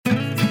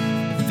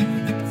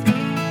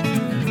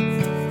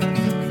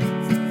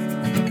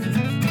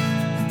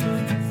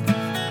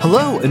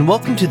Hello, and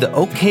welcome to the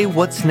OK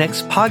What's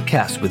Next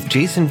podcast with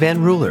Jason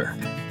Van Ruler.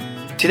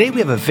 Today we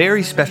have a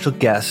very special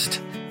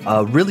guest,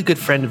 a really good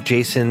friend of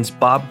Jason's,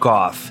 Bob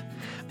Goff.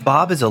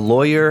 Bob is a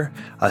lawyer,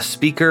 a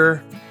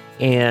speaker,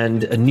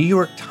 and a New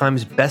York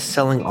Times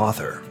best-selling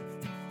author.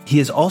 He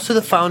is also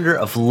the founder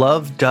of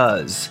Love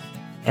Does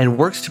and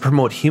works to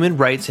promote human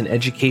rights and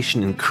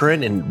education in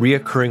current and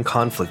reoccurring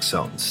conflict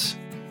zones.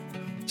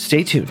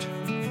 Stay tuned.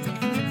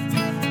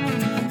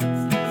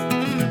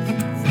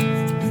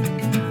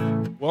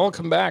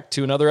 Welcome back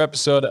to another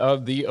episode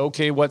of the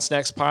OK What's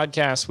Next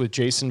podcast with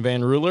Jason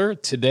Van Ruler.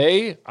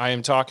 Today, I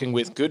am talking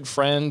with good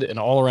friend and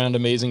all-around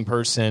amazing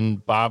person,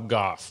 Bob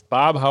Goff.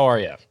 Bob, how are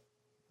you?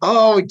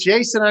 Oh,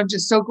 Jason, I'm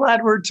just so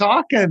glad we're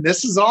talking.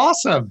 This is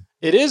awesome.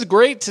 It is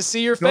great to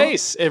see your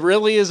face. It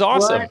really is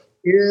awesome. What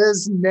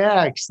is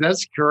next?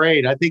 That's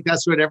great. I think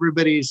that's what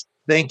everybody's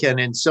thinking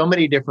in so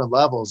many different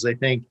levels. They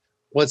think,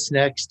 what's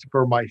next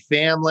for my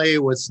family?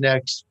 What's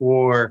next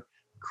for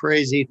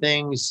crazy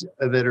things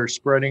that are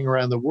spreading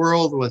around the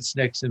world? What's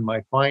next in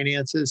my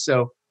finances?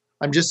 So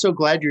I'm just so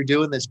glad you're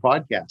doing this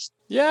podcast.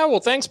 Yeah, well,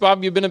 thanks,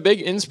 Bob. You've been a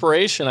big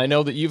inspiration. I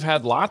know that you've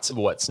had lots of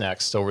what's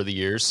next over the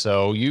years.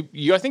 So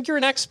I think you're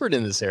an expert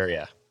in this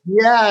area.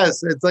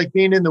 Yes, it's like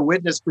being in the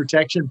witness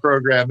protection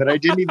program, and I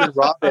didn't even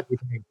rob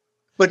anything,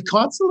 but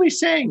constantly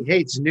saying, hey,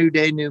 it's a new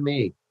day, new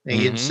me.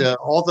 It's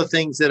all the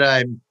things that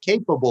I'm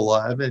capable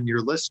of and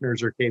your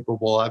listeners are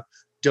capable of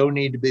don't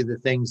need to be the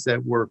things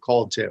that we're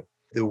called to,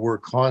 that we're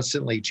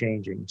constantly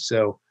changing.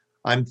 So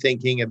I'm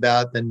thinking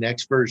about the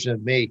next version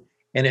of me.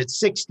 And at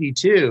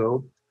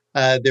 62,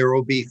 there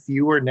will be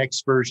fewer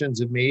next versions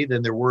of me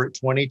than there were at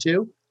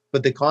 22,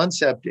 but the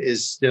concept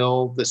is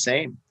still the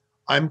same.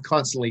 I'm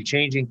constantly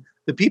changing.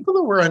 The people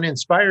that were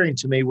uninspiring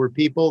to me were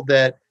people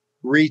that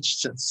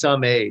reached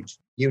some age,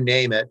 you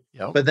name it,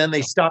 but then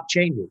they stopped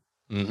changing.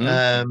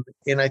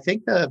 And I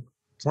think the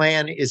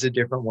plan is a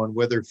different one,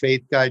 whether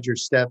faith guides your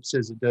steps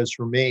as it does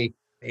for me,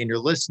 and you're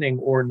listening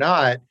or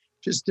not,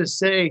 just to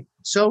say,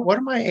 so what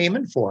am I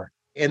aiming for?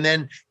 And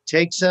then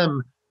take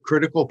some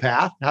critical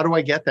path. How do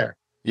I get there?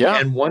 Yeah.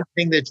 And one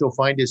thing that you'll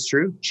find is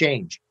true,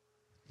 change.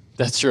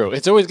 That's true.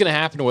 It's always going to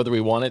happen whether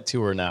we want it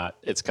to or not.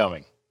 It's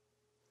coming.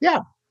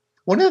 Yeah.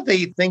 One of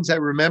the things I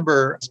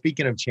remember,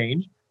 speaking of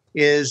change,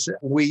 is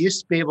we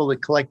used to be able to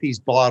collect these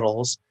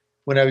bottles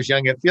when I was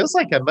young. It feels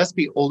like I must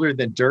be older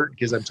than dirt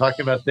because I'm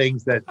talking about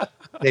things that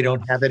they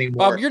don't have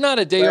anymore. Bob, you're not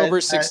a day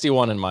over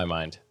 61 in my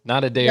mind.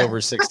 Not a day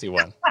over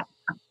 61.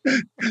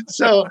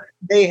 So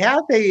they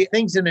had the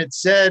things and it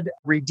said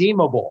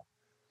redeemable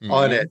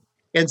on it.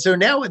 And so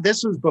now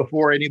this was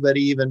before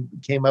anybody even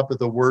came up with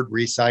the word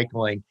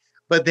recycling.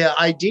 But the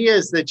idea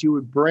is that you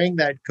would bring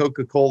that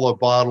Coca-Cola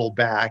bottle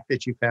back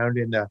that you found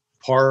in the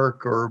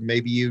park, or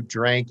maybe you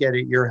drank it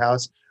at your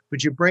house,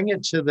 but you bring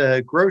it to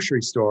the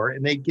grocery store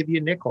and they give you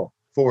a nickel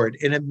for it.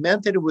 And it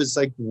meant that it was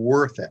like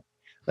worth it.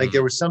 Like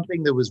there was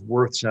something that was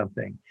worth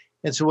something.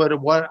 And so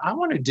what I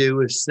want to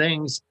do is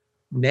things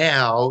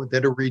now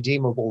that are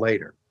redeemable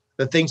later.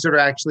 The things that are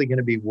actually going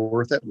to be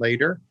worth it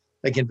later,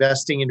 like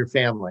investing in your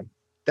family,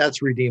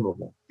 that's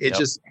redeemable. It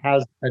just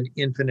has an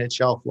infinite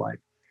shelf life.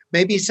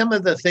 Maybe some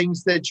of the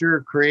things that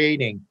you're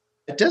creating,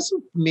 it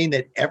doesn't mean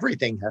that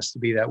everything has to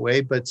be that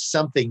way, but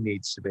something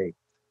needs to be.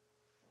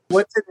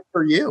 What's in it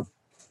for you?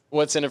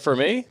 What's in it for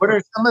me? What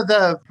are some of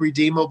the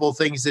redeemable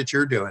things that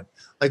you're doing?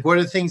 Like, what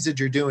are the things that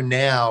you're doing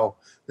now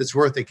that's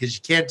worth it? Because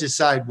you can't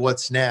decide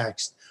what's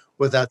next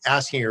without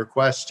asking your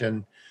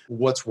question,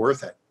 what's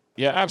worth it?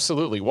 Yeah,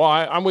 absolutely. Well,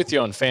 I'm with you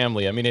on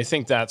family. I mean, I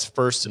think that's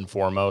first and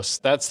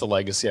foremost. That's the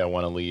legacy I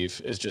want to leave,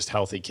 is just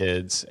healthy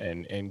kids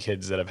and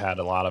kids that have had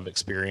a lot of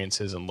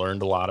experiences and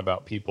learned a lot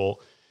about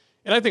people.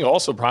 And I think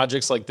also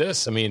projects like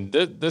this, I mean,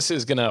 this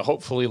is going to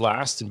hopefully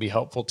last and be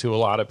helpful to a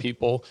lot of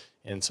people,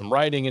 and some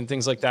writing and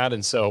things like that.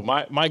 And so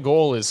my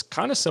goal is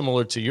kind of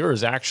similar to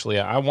yours, actually.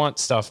 I want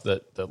stuff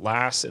that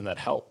lasts and that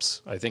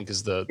helps, I think,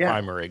 is the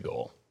primary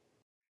goal.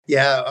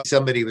 Yeah.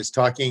 Somebody was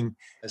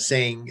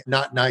saying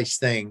not nice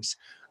things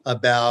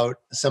about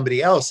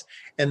somebody else.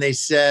 And they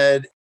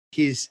said,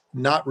 he's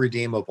not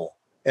redeemable.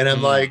 And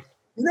I'm like,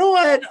 you know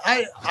what?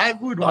 I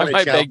would want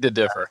to beg to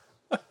differ.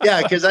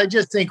 Yeah, because I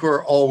just think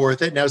we're all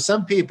worth it. Now,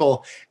 some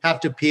people have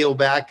to peel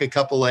back a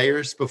couple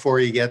layers before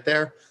you get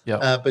there.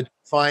 But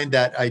find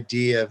that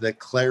idea of the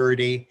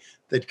clarity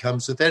that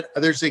comes with it.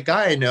 There's a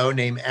guy I know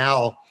named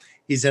Al.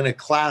 He's in a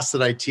class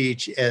that I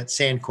teach at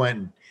San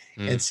Quentin.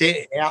 And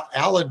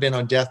Al had been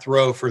on death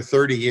row for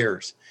 30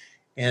 years.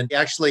 And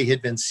actually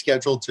had been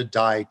scheduled to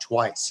die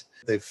twice.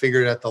 They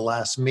figured out the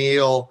last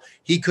meal.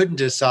 He couldn't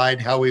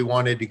decide how he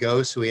wanted to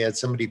go, so he had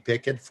somebody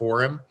pick it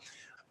for him.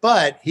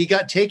 But he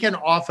got taken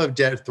off of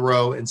death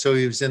row, and so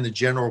he was in the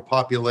general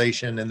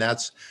population, and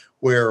that's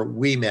where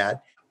we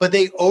met. But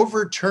they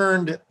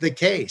overturned the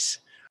case.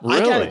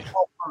 Really? I got a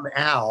call from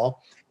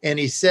Al, and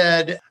he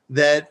said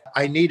that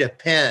I need a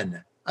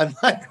pen. I'm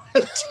like,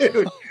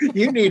 dude,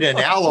 you need an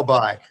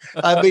alibi.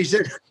 He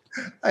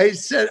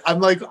said, I'm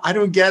like, I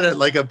don't get it.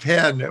 Like a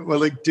pen. Well,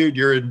 like, dude,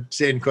 you're in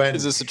San Quentin.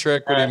 Is this a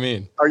trick? What do you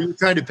mean? Are you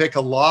trying to pick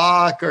a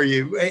lock?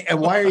 And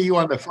why are you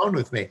on the phone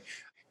with me?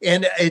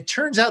 And it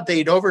turns out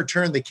they'd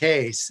overturned the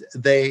case.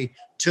 They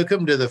took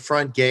him to the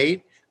front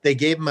gate. They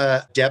gave him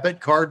a debit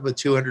card with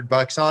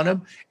 $200 on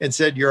him and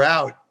said, "You're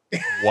out."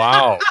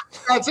 Wow.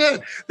 That's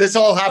it. This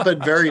all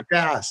happened very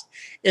fast.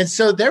 And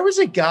so there was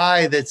a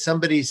guy that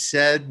somebody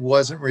said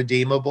wasn't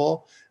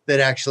redeemable that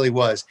actually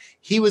was.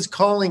 He was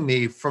calling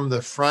me from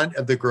the front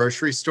of the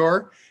grocery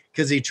store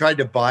because he tried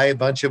to buy a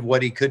bunch of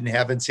what he couldn't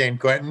have in San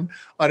Quentin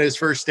on his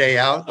first day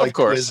out, like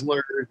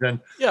Twizzlers and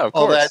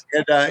all that.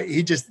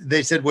 And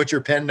they said, "What's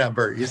your pen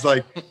number?" He's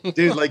like,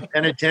 "Dude, like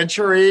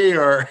penitentiary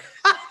or."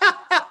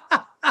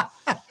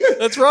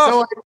 That's rough.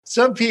 So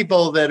some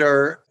people that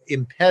are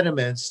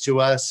impediments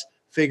to us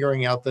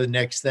figuring out the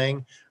next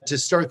thing, to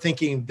start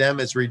thinking of them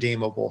as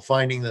redeemable,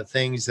 finding the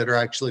things that are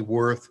actually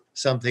worth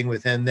something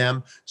within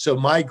them. So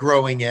my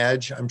growing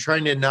edge, I'm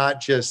trying to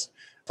not just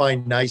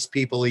find nice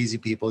people, easy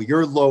people.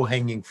 You're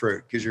low-hanging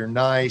fruit because you're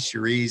nice,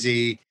 you're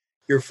easy,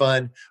 you're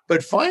fun,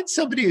 but find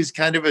somebody who's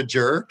kind of a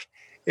jerk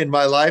in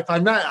my life.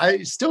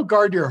 I still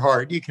guard your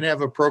heart. You can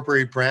have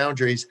appropriate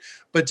boundaries,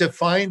 but to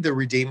find the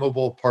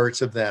redeemable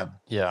parts of them.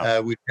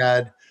 Yeah. We've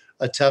had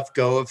a tough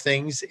go of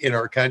things in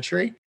our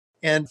country,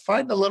 and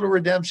find a little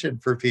redemption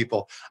for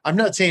people. I'm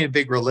not saying a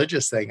big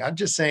religious thing. I'm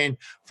just saying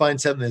find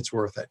something that's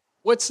worth it.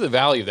 What's the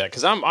value of that?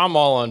 Because I'm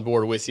all on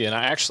board with you. And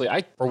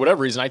I for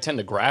whatever reason, I tend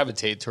to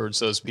gravitate towards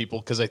those people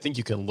because I think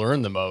you can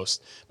learn the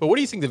most. But what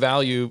do you think the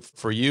value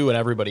for you and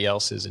everybody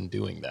else is in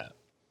doing that?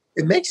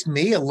 It makes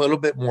me a little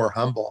bit more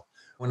humble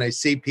when I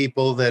see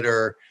people that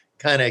are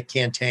kind of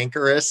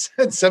cantankerous,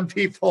 and some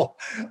people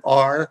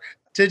are,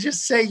 to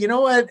just say, you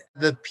know what?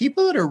 The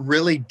people that are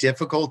really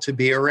difficult to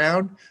be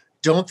around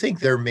don't think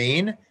they're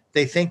mean.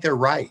 They think they're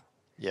right.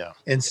 Yeah.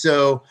 And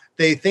so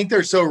they think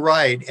they're so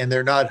right and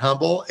they're not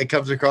humble. It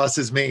comes across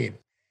as mean.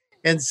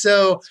 And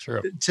so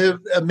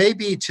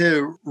maybe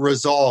to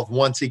resolve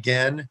once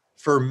again,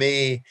 for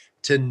me,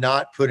 to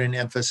not put an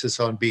emphasis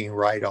on being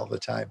right all the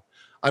time.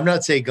 I'm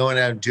not saying going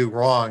out and do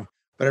wrong,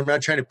 but I'm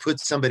not trying to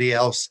put somebody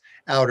else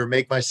out or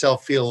make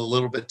myself feel a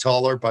little bit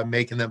taller by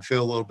making them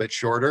feel a little bit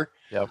shorter.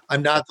 Yep.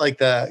 I'm not like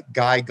the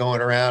guy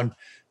going around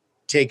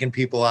taking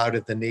people out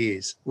at the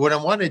knees. What I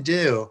want to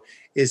do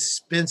is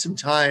spend some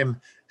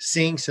time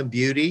seeing some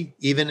beauty,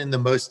 even in the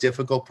most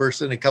difficult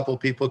person. A couple of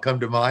people come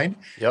to mind.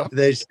 Yep.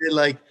 They say,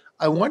 like,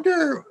 I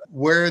wonder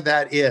where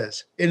that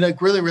is. And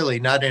like really, really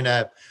not in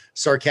a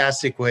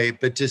sarcastic way,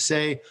 but to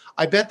say,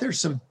 I bet there's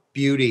some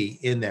beauty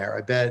in there.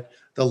 I bet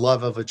the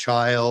love of a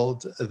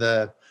child,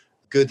 the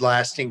good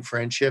lasting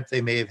friendship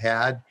they may have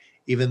had,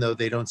 even though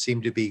they don't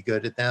seem to be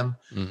good at them.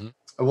 Mm-hmm.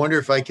 I wonder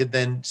if I could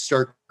then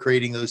start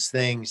creating those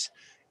things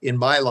in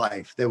my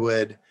life that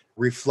would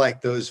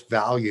reflect those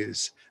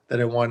values that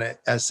I want to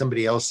ask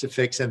somebody else to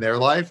fix in their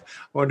life.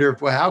 I wonder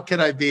how can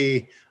I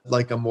be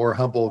like a more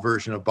humble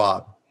version of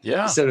Bob?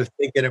 Yeah. Instead of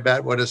thinking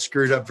about what a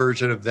screwed up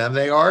version of them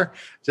they are,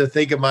 to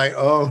think of my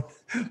own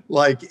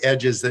like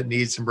edges that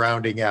need some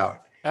rounding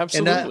out.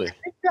 Absolutely. And I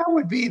think that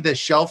would be the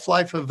shelf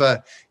life of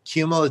a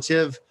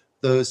cumulative,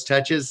 those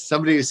touches.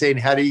 Somebody was saying,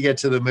 how do you get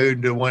to the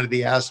moon to one of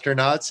the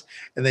astronauts?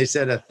 And they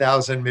said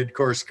 1,000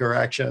 mid-course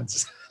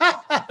corrections.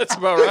 That's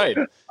about right.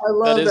 I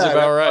love that. That is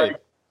about right.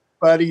 Like,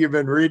 buddy, you've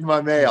been reading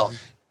my mail.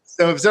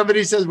 So if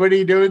somebody says, what are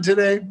you doing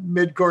today?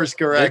 Mid-course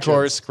correction.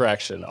 Mid-course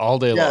correction all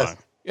day long.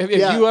 Have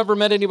you ever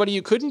met anybody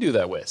you couldn't do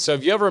that with? So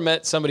have you ever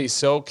met somebody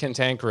so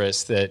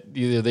cantankerous that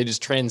either they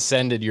just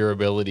transcended your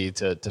ability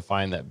to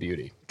find that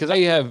beauty? Because I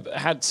have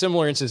had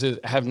similar instances,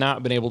 have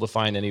not been able to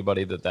find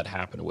anybody that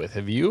happened with.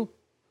 Have you?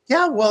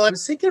 Yeah, well, I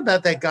was thinking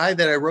about that guy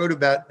that I wrote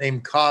about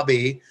named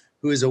Cobby,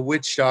 who is a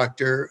witch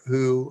doctor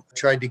who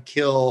tried to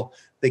kill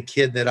the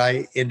kid that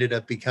I ended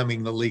up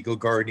becoming the legal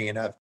guardian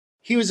of.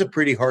 He was a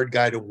pretty hard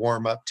guy to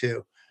warm up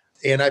to.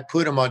 And I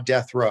put him on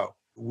death row.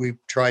 We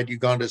tried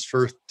Uganda's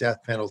first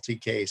death penalty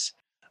case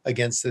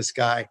against this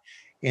guy.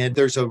 And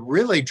there's a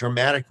really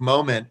dramatic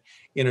moment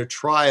in a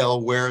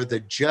trial where the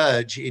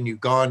judge in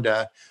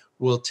Uganda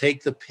will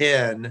take the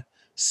pen,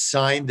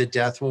 sign the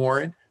death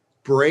warrant,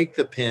 break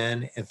the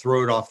pen, and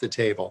throw it off the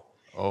table.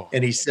 Oh.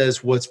 And he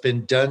says, what's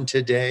been done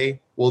today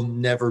will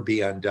never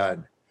be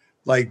undone.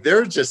 Like,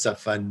 there's just a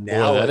finality.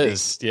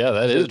 Well,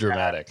 that is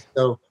dramatic.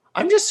 So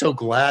I'm just so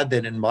glad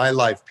that in my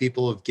life,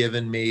 people have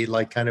given me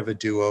like kind of a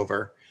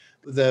do-over.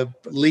 The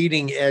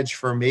leading edge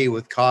for me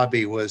with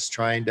Cobby was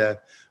trying to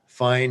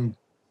find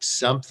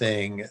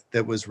something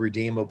that was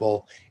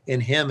redeemable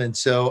in him.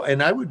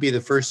 And I would be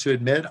the first to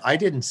admit, I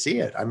didn't see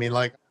it. I mean,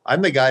 like,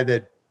 I'm the guy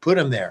that put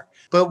him there.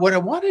 But what I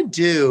want to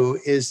do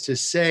is to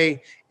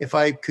say, if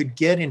I could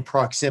get in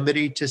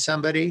proximity to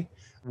somebody,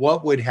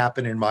 what would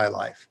happen in my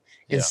life?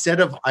 Yeah. Instead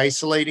of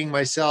isolating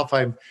myself,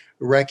 I'm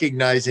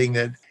recognizing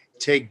that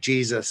take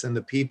Jesus and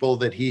the people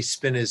that he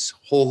spent his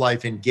whole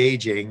life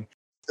engaging.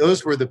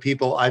 Those were the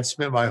people I've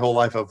spent my whole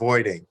life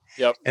avoiding.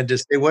 Yep. And to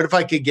say, what if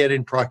I could get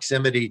in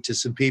proximity to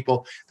some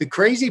people? The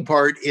crazy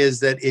part is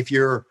that if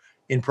you're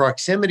in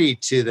proximity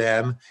to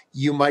them,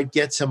 you might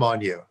get some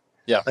on you.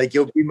 Yeah. Like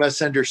you'll be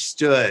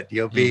misunderstood.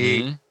 You'll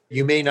be,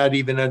 you may not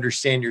even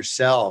understand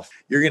yourself.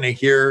 You're going to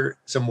hear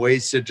some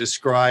ways to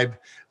describe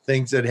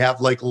things that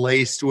have like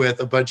laced with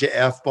a bunch of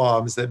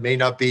F-bombs that may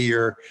not be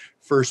your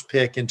first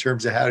pick in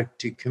terms of how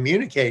to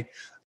communicate.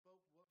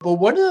 But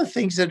one of the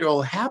things that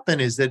will happen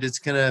is that it's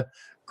going to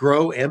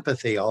grow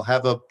empathy. I'll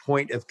have a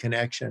point of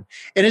connection.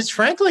 And it's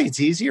frankly, it's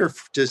easier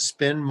to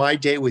spend my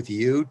day with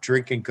you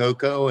drinking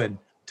cocoa and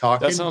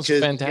talking. That sounds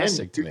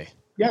fantastic to me.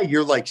 Yeah,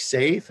 you're like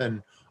safe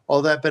and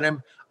all that. But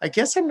I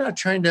guess I'm not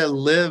trying to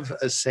live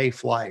a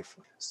safe life.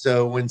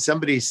 So when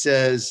somebody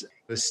says,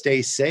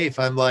 stay safe,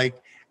 I'm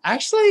like,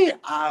 actually,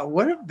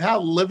 what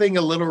about living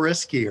a little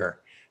riskier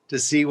to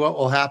see what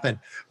will happen?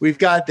 We've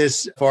got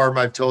this farm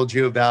I've told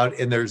you about,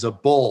 and there's a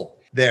bull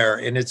there,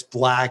 and it's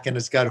black and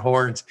it's got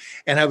horns.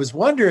 And I was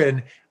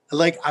wondering,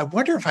 like, I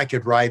wonder if I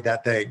could ride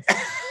that thing.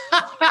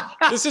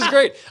 This is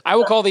great. I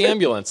will call the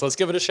ambulance. Let's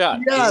give it a shot.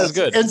 Yes. This is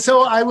good. And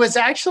so I was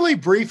actually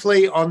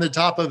briefly on the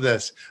top of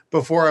this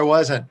before I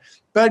wasn't.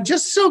 But I'm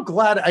just so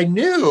glad I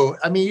knew.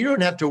 I mean, you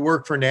don't have to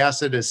work for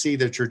NASA to see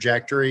the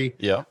trajectory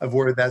of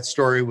where that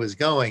story was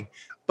going.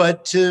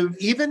 But to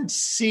even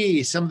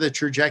see some of the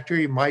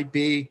trajectory might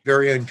be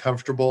very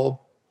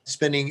uncomfortable.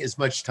 Spending as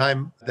much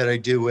time that I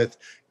do with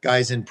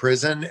guys in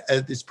prison,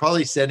 it's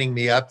probably setting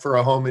me up for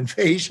a home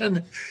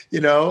invasion.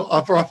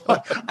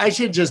 I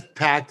should just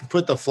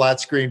put the flat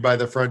screen by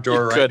the front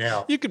door right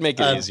now. You could make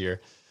it easier.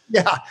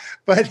 Yeah,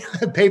 but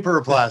paper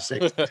or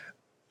plastic.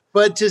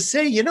 But to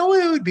say, it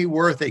would be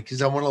worth it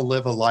because I want to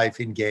live a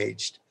life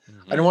engaged.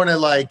 I don't want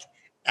to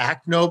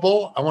act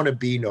noble. I want to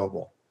be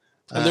noble.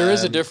 And there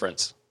is a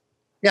difference.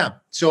 Yeah.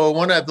 So I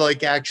want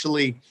to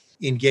actually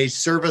engage,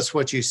 service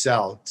what you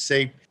sell.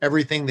 Say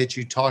everything that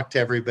you talk to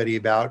everybody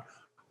about.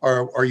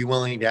 Are you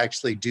willing to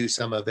actually do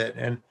some of it?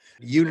 And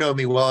you know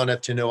me well enough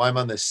to know I'm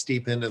on the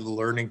steep end of the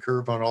learning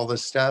curve on all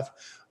this stuff.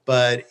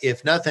 But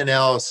if nothing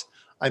else,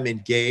 I'm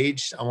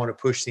engaged. I want to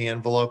push the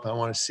envelope. I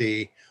want to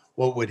see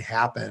what would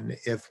happen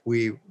if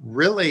we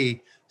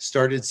really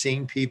started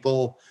seeing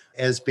people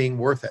as being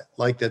worth it,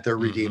 like that they're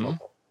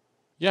redeemable.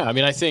 Yeah. I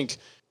mean, I think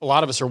a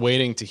lot of us are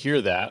waiting to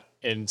hear that.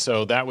 And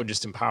so that would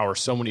just empower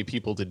so many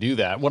people to do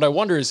that. What I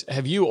wonder is,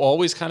 have you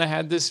always kind of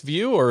had this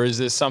view, or is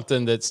this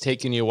something that's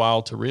taken you a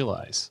while to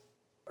realize?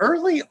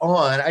 Early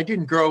on, I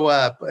didn't grow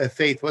up.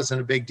 Faith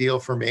wasn't a big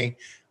deal for me.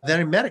 Then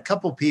I met a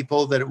couple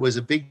people that it was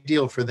a big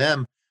deal for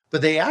them,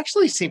 but they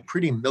actually seemed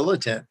pretty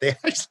militant. They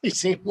actually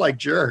seemed like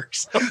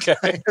jerks.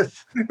 Okay.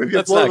 If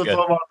you blow the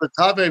phone off the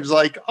top, it was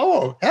like,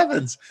 oh,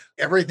 heavens.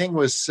 Everything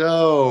was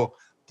so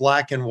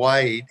black and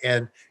white,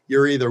 and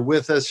you're either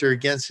with us or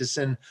against us.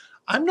 And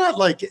I'm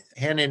not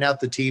handing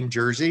out the team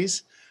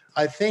jerseys.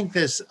 I think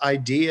this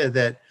idea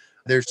that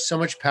there's so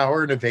much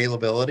power and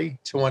availability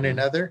to one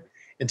another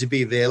and to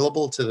be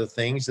available to the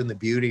things and the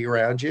beauty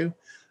around you.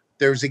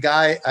 There's a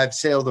guy, I've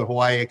sailed to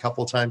Hawaii a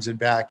couple times and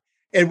back,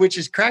 and which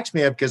just cracks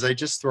me up because I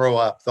just throw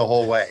up the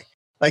whole way.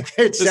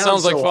 This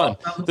sounds like fun.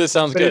 Awesome. This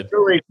sounds good.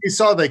 Really, you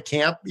saw the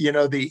camp,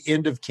 the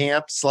end of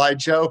camp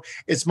slideshow.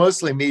 It's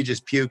mostly me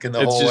just puking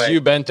the whole way. It's just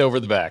you bent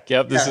over the back.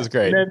 Yep, this is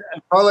great. And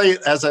then probably,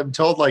 as I'm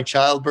told,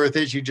 childbirth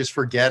is, you just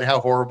forget how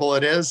horrible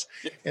it is.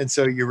 And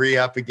so you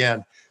re-up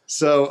again.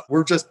 So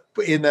we're just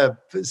in the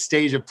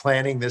stage of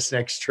planning this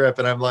next trip.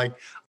 And I'm like,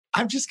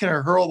 I'm just going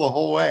to hurl the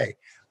whole way.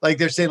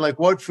 They're saying,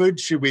 what food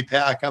should we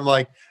pack? I'm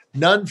like,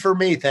 none for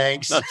me,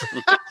 thanks.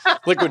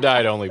 Liquid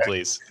diet only,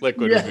 please.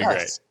 Liquid would be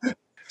great.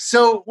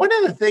 So one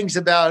of the things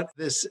about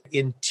this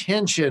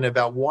intention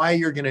about why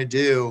you're going to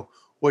do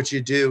what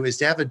you do is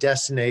to have a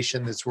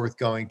destination that's worth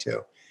going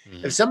to.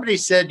 If somebody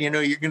said, you're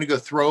going to go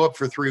throw up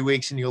for 3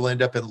 weeks and you'll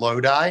end up in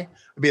Lodi, I'd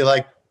be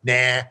like,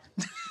 nah.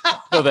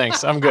 No,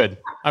 thanks. I'm good.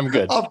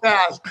 I'll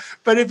pass.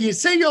 But if you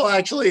say you'll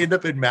actually end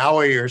up in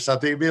Maui or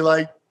something, you'd be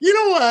like, you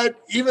know what?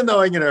 Even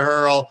though I'm going to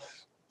hurl,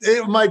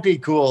 it might be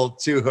cool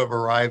to have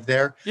arrived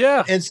there.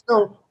 Yeah. And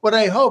so what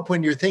I hope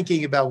when you're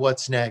thinking about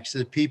what's next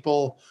is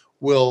people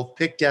will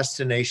pick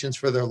destinations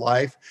for their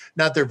life,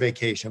 not their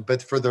vacation,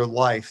 but for their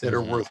life that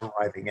are worth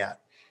arriving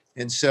at.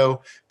 And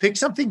so pick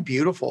something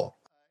beautiful.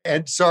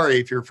 And sorry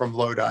if you're from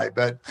Lodi,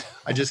 but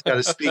I just got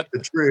to speak the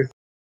truth,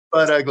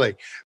 but ugly.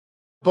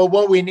 But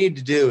what we need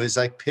to do is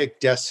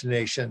pick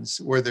destinations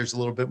where there's a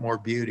little bit more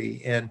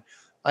beauty. And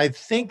I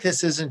think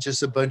this isn't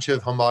just a bunch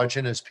of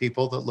homogenous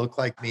people that look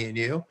like me and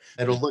you.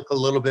 It'll look a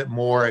little bit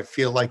more, I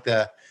feel like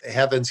the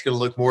heaven's going to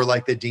look more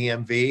like the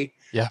DMV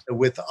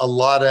with a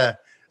lot of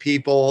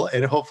people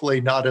and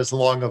hopefully not as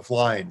long of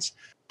lines,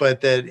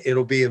 but that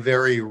it'll be a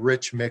very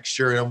rich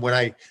mixture. And when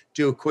I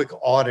do a quick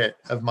audit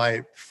of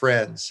my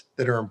friends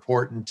that are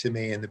important to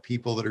me and the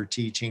people that are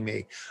teaching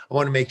me, I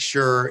want to make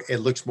sure it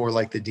looks more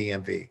like the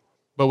DMV.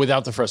 But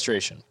without the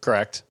frustration,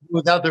 correct?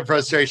 Without the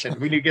frustration.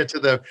 When you get to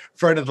the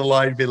front of the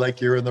line, be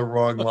like, you're in the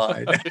wrong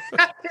line.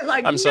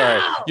 I'm sorry.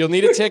 You'll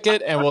need a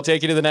ticket and we'll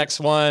take you to the next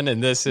one.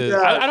 And this is,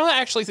 I don't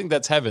actually think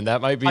that's heaven.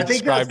 That might be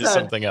described as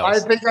something else.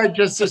 I think I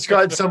just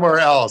described somewhere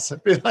else.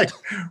 Be like,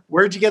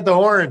 where'd you get the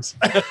horns?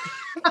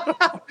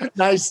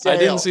 Nice tail. I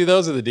didn't see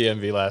those at the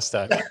DMV last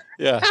time.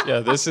 Yeah.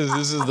 This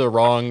is the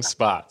wrong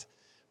spot.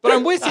 But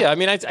I'm with you. I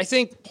mean, I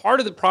think part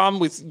of the problem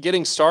with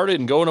getting started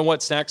and going to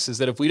what's next is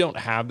that if we don't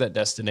have that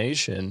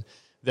destination,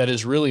 that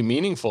is really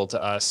meaningful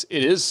to us,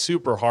 it is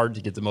super hard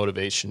to get the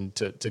motivation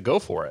to go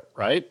for it,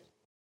 right?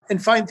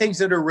 And find things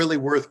that are really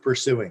worth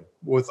pursuing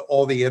with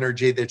all the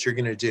energy that you're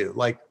going to do.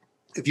 Like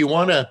if you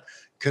want a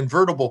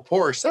convertible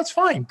Porsche, that's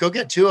fine. Go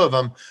get 2 of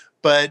them,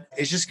 but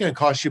it's just going to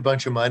cost you a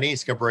bunch of money.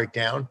 It's going to break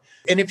down.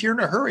 And if you're in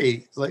a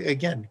hurry, like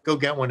again, go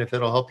get one if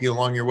it'll help you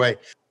along your way.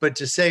 But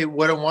to say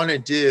what I want to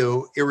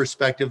do,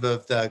 irrespective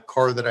of the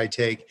car that I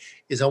take,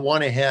 is I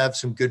want to have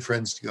some good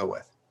friends to go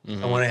with.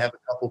 I want to have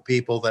a couple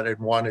people that I'd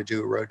want to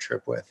do a road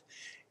trip with.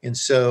 And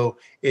so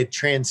it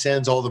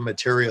transcends all the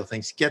material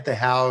things. Get the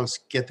house,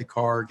 get the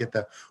car, get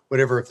the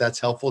whatever, if that's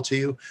helpful to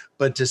you.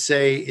 But to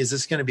say, is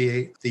this going to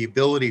be the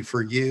ability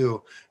for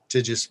you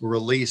to just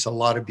release a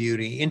lot of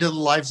beauty into the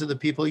lives of the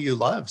people you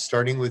love,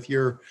 starting with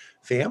your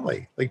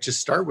family? Like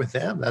just start with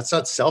them. That's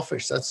not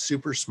selfish. That's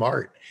super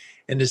smart.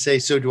 And to say,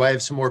 so do I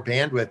have some more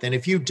bandwidth? And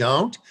if you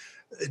don't,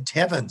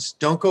 heavens,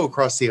 don't go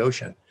across the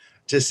ocean.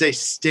 To say,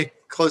 stick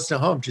close to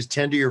home, just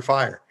tend to your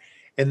fire.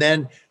 And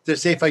then to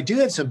say, if I do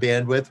have some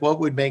bandwidth, what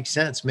would make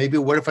sense? Maybe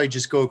what if I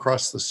just go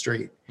across the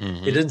street?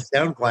 It doesn't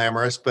sound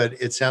glamorous, but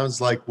it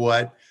sounds like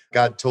what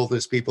God told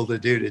his people to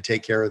do, to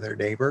take care of their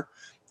neighbor.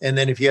 And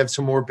then if you have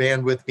some more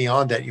bandwidth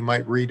beyond that, you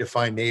might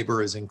redefine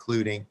neighbor as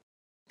including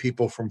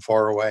people from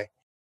far away.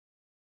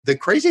 The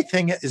crazy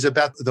thing is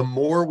about the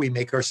more we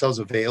make ourselves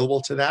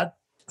available to that,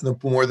 the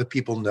more the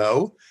people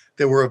know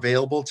that we're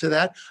available to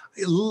that.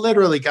 I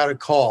literally got a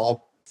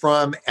call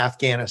from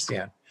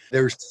Afghanistan.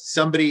 There's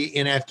somebody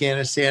in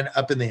Afghanistan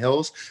up in the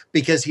hills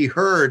because he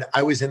heard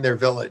I was in their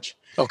village.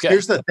 Okay.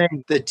 Here's the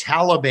thing. The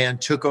Taliban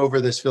took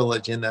over this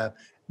village in the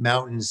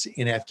mountains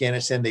in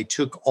Afghanistan. They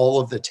took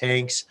all of the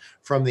tanks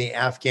from the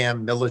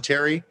Afghan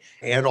military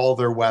and all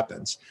their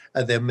weapons.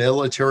 The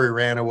military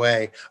ran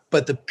away,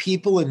 but the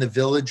people in the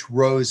village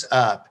rose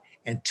up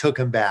and took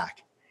them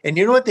back. And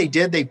you know what they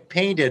did? They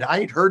painted, I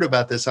had heard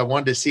about this. I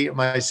wanted to see it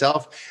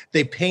myself.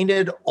 They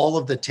painted all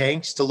of the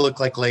tanks to look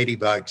like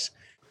ladybugs.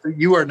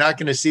 You are not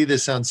going to see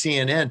this on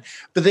CNN,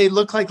 but they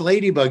look like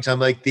ladybugs. I'm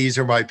like, these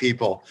are my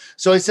people.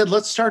 So I said,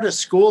 let's start a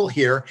school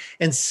here.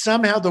 And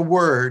somehow the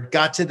word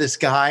got to this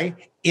guy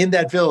in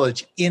that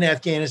village in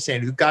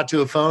Afghanistan who got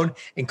to a phone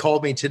and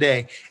called me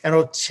today. And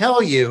I'll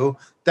tell you,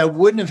 that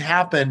wouldn't have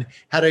happened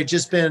had I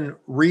just been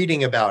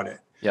reading about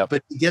it. Yep.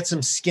 But to get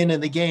some skin in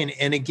the game.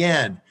 And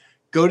again,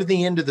 go to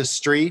the end of the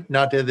street,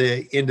 not to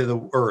the end of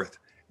the earth.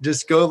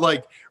 Just go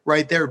like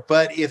right there.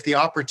 But if the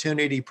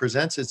opportunity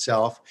presents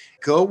itself,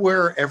 go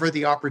wherever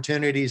the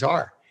opportunities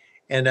are.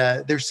 And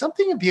there's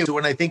something beautiful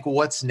when I think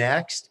what's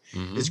next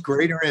is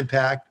greater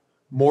impact,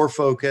 more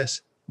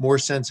focus, more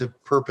sense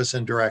of purpose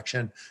and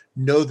direction.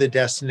 Know the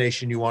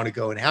destination you want to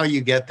go and how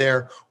you get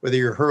there, whether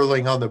you're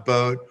hurling on the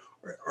boat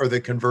or the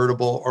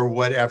convertible or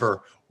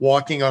whatever,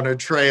 walking on a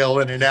trail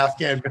in an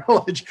Afghan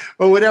village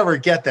or whatever,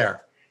 get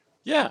there.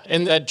 Yeah.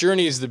 And that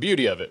journey is the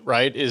beauty of it,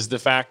 right? Is the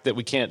fact that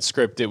we can't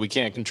script it. We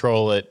can't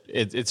control it.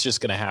 It's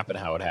just going to happen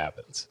how it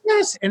happens.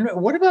 Yes. And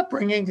what about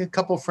bringing a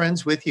couple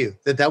friends with you?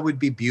 That would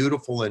be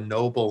beautiful and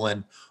noble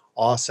and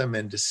awesome.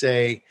 And to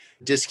say,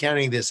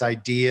 discounting this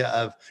idea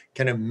of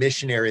kind of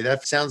missionary,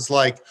 that sounds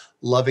like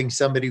loving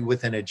somebody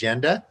with an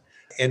agenda.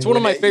 And it's one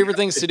of my favorite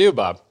things to do,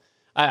 Bob.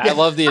 I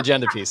love the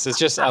agenda piece. It's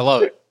just, I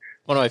love it.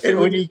 One of my favorite.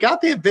 And when you got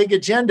the big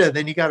agenda,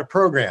 then you got a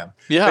program.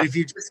 Yeah. But if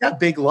you just have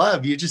big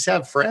love, you just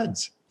have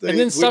friends. And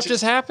then stuff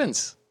just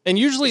happens. And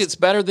usually it's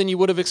better than you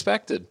would have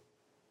expected.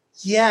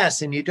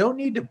 Yes. And you don't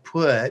need to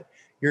put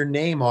your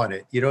name on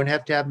it. You don't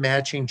have to have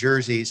matching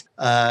jerseys.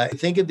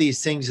 Think of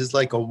these things as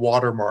like a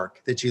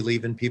watermark that you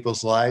leave in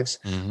people's lives.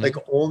 Like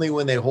only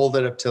when they hold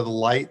it up to the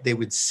light, they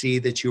would see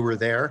that you were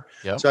there.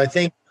 Yep. So I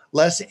think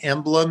less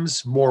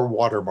emblems, more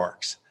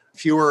watermarks,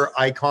 fewer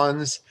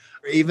icons.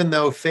 Even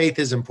though faith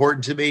is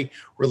important to me,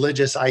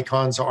 religious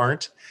icons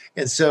aren't.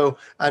 And so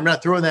I'm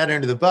not throwing that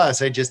under the bus.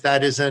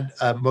 That isn't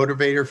a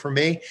motivator for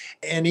me.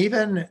 And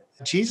even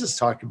Jesus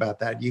talked about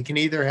that. You can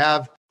either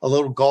have a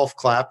little golf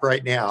clap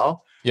right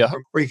now,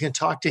 or you can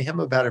talk to him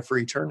about it for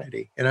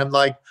eternity. And I'm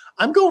like,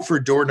 I'm going for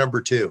door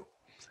number 2.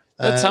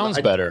 That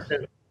sounds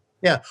better.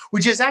 Yeah,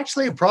 which is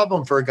actually a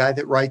problem for a guy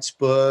that writes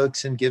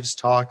books and gives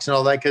talks and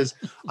all that, because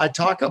I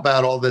talk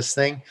about all this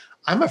thing.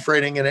 I'm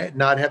afraid I'm going to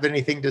not have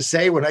anything to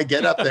say when I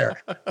get up there.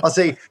 I'll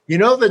say,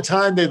 the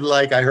time they'd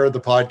like, I heard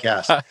the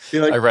podcast.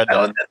 Like, I read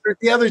that.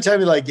 The other time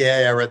you're like,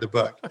 yeah, I read the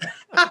book.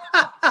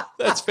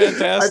 That's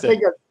fantastic. I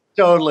think I'm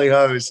totally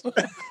hosed.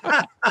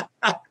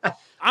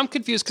 I'm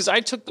confused because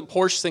I took the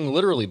Porsche thing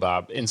literally,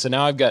 Bob. And so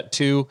now I've got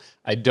 2.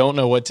 I don't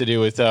know what to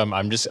do with them.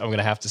 I'm going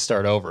to have to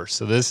start over.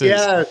 So this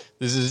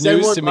is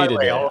news to me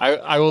today.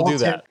 I will do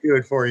that. Do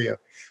it for you.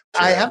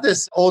 Sure. I have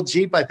this old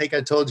Jeep I think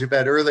I told you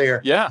about earlier.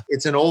 Yeah.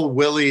 It's an old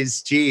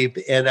Willys Jeep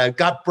and I've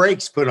got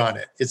brakes put on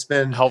it. It's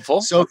been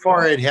helpful. So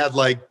far it had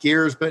like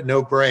gears, but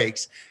no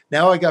brakes.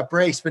 Now I got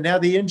brakes, but now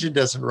the engine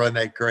doesn't run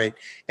that great.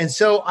 And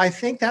so I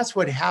think that's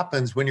what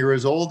happens when you're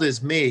as old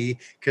as me,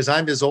 because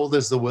I'm as old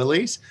as the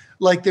Willys.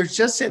 Like there's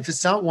just, if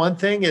it's not one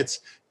thing, it's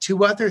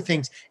two other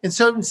things. And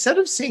so instead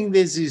of seeing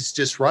these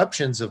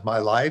disruptions of my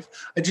life,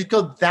 I just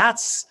go,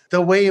 that's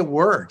the way it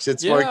works.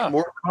 It's like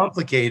more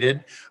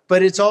complicated,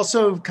 but it's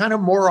also kind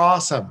of more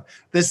awesome.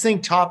 This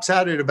thing tops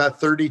out at about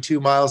 32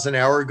 miles an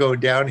hour going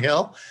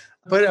downhill.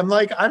 But I'm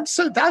like, it's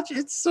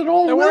an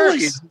old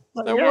Willie.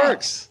 That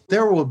works.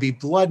 There will be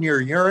blood in your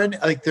urine.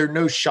 Like there are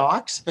no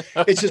shocks.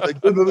 It's just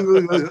like,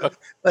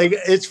 like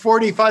it's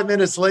 45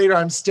 minutes later,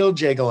 I'm still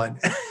jiggling.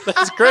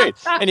 That's great.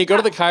 And you go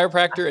to the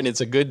chiropractor and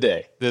it's a good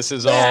day. This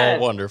is all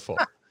wonderful.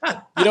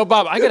 You know,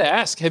 Bob, I got to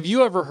ask, have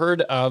you ever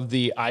heard of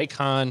the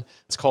Icon?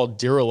 It's called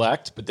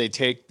Derelect, but they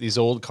take these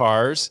old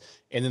cars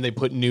and then they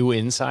put new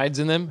insides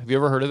in them. Have you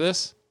ever heard of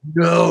this?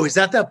 No, is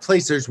that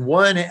place? There's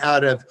one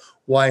out of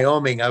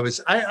Wyoming.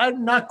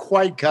 I'm not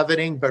quite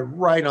coveting, but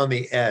right on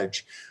the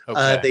edge.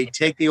 Okay. They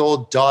take the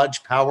old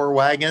Dodge Power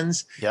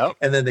Wagons,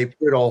 and then they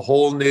put a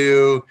whole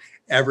new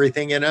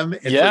everything in them.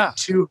 And for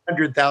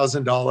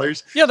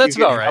 $200,000. Yeah, that's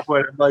about right.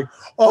 I'm like,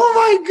 oh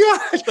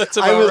my gosh. That's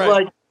about right.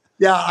 Like,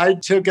 yeah, I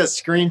took a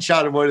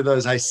screenshot of one of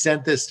those. I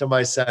sent this to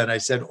my son. I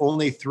said,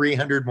 only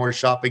 300 more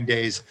shopping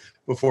days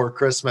before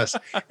Christmas.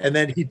 And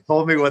then he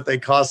told me what they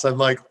cost. I'm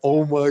like,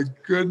 oh my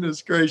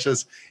goodness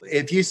gracious.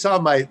 If you saw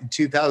my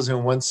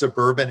 2001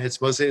 Suburban,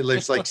 it's mostly,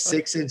 there's like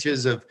 6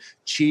 inches of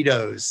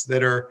Cheetos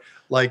that are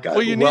like,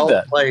 well, you need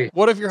that. Played.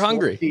 What if you're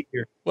hungry?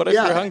 What if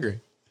you're hungry?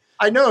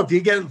 I know if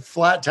you get a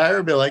flat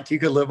tire, be like, you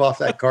could live off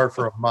that car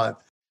for a month.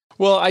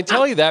 Well, I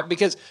tell you that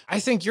because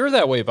I think you're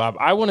that way, Bob.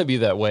 I want to be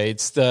that way.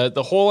 It's the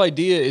whole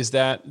idea is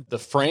that the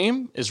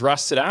frame is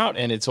rusted out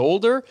and it's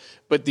older,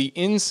 but the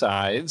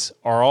insides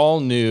are all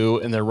new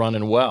and they're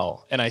running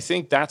well. And I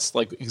think that's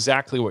like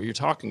exactly what you're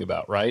talking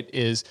about, right?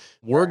 Is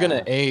we're going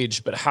to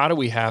age, but how do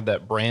we have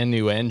that brand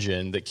new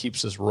engine that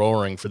keeps us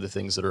roaring for the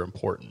things that are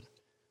important?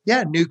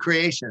 Yeah, new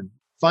creation.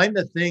 Find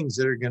the things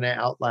that are going to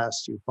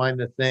outlast you. Find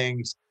the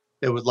things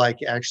that would like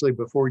actually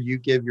before you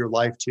give your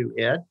life to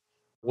it.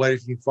 What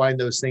if you find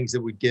those things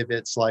that would give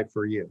its life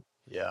for you?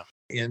 Yeah.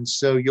 And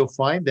so you'll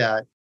find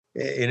that.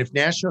 And if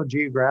National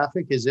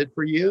Geographic is it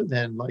for you,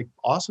 then like,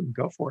 awesome,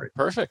 go for it.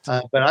 Perfect.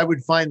 But I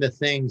would find the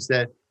things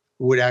that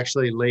would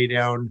actually lay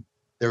down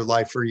their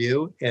life for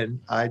you. And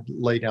I'd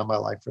lay down my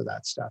life for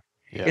that stuff.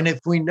 Yeah. And if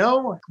we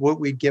know what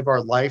we give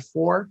our life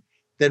for,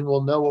 then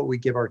we'll know what we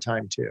give our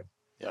time to.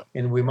 Yeah.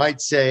 And we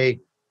might say,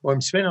 well,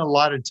 I'm spending a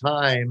lot of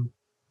time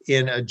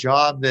in a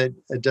job that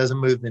doesn't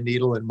move the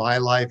needle in my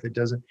life. It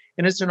doesn't.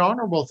 And it's an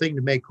honorable thing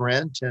to make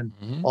rent and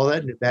all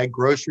that, and to bag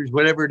groceries,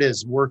 whatever it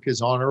is. Work is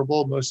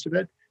honorable, most of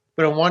it.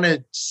 But I want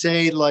to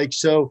say, like,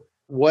 so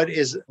what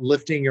is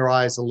lifting your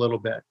eyes a little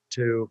bit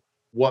to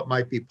what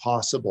might be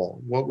possible?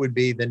 What would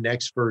be the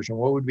next version?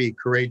 What would be a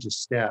courageous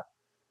step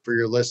for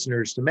your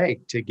listeners to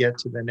make to get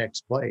to the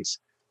next place,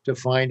 to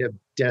find a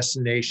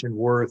destination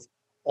worth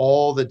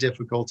all the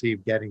difficulty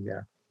of getting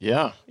there?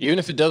 Yeah, even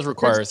if it does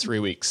require 3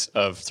 weeks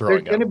of throwing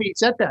up. There's going to be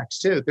setbacks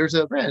too. There's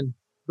a friend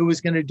who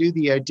was going to do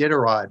the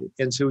Iditarod.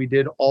 And so he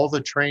did all the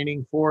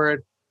training for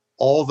it,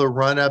 all the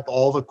run up,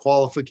 all the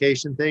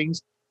qualification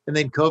things. And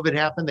then COVID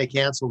happened, they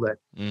canceled it.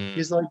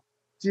 He's like,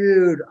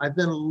 dude, I've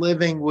been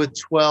living with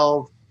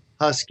 12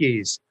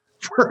 Huskies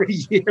for a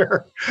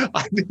year.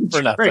 I've been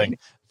for nothing.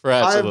 For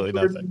absolutely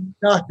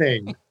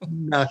nothing.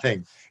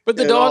 Nothing. But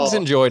the dogs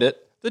enjoyed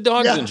it. The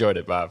dogs enjoyed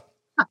it, Bob.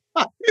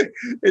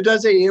 It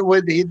doesn't.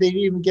 They didn't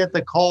even get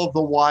the Call of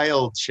the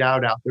Wild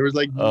shout out. There was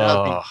like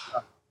nothing.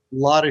 A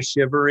lot of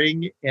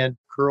shivering and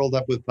curled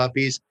up with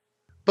puppies.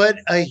 But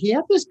he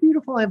had this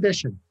beautiful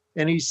ambition.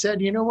 And he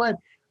said, you know what?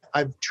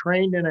 I've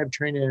trained and I've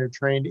trained and I've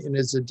trained, and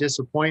it's a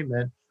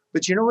disappointment.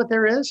 But you know what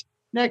there is?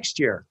 Next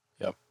year.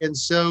 Yep. And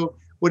so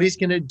what he's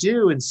going to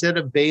do, instead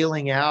of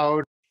bailing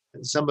out,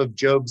 some of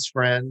Job's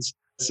friends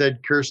said,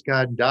 curse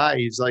God and die.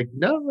 He's like,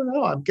 no,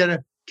 I'm going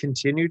to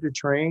continue to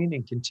train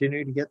and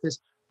continue to get this.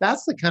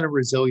 That's the kind of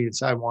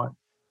resilience I want.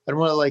 I don't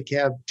want to like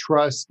have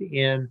trust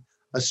in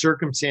a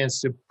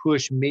circumstance to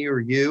push me or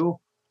you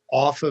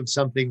off of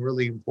something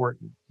really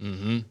important.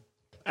 Mm-hmm.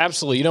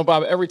 Absolutely. You know,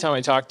 Bob, every time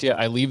I talk to you,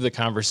 I leave the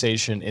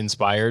conversation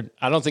inspired.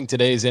 I don't think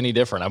today is any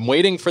different. I'm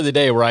waiting for the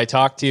day where I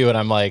talk to you and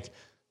I'm like,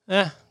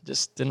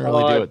 just didn't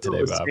really do it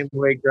today, Bob. Same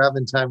way,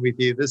 grabbing time with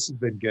you. This has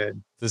been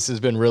good. This has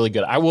been really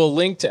good. I will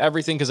link to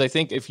everything because I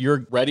think if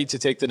you're ready to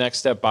take the next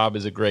step, Bob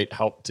is a great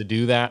help to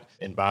do that.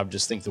 And Bob,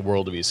 just think the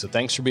world of you. So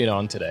thanks for being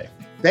on today.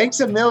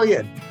 Thanks a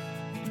million.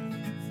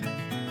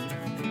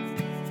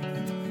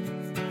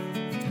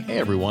 Hey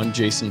everyone,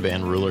 Jason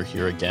Van Ruler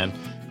here again.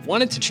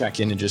 Wanted to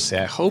check in and just say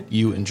I hope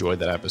you enjoyed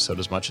that episode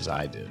as much as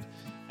I did.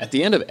 At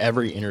the end of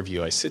every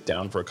interview, I sit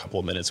down for a couple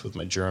of minutes with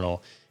my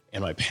journal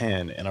and my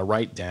pen, and I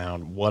write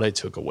down what I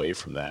took away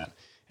from that.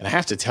 And I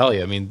have to tell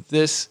you, I mean,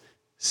 this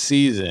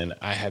season,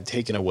 I have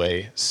taken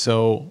away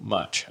so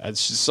much.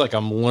 It's just like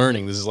I'm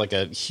learning. This is like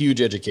a huge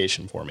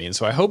education for me. And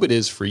so I hope it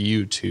is for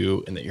you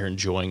too, and that you're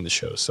enjoying the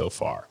show so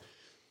far.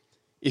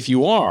 If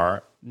you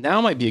are,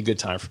 now might be a good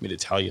time for me to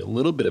tell you a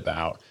little bit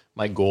about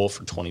my goal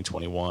for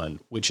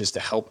 2021, which is to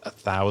help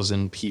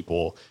 1,000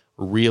 people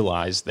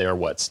realize their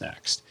what's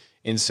next.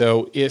 And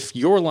so if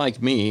you're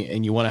like me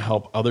and you want to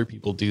help other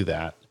people do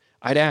that,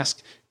 I'd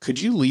ask, could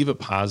you leave a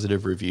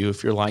positive review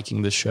if you're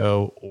liking the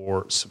show,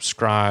 or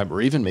subscribe,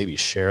 or even maybe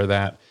share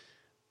that?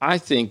 I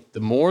think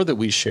the more that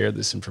we share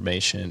this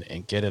information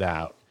and get it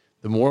out,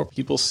 the more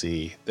people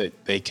see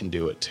that they can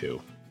do it too.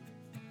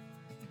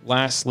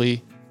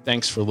 Lastly,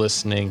 thanks for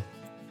listening.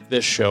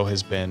 This show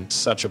has been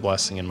such a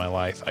blessing in my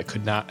life. I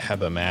could not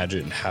have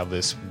imagined how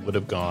this would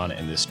have gone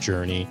in this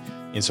journey.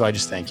 And so I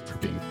just thank you for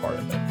being part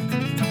of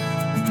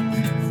it.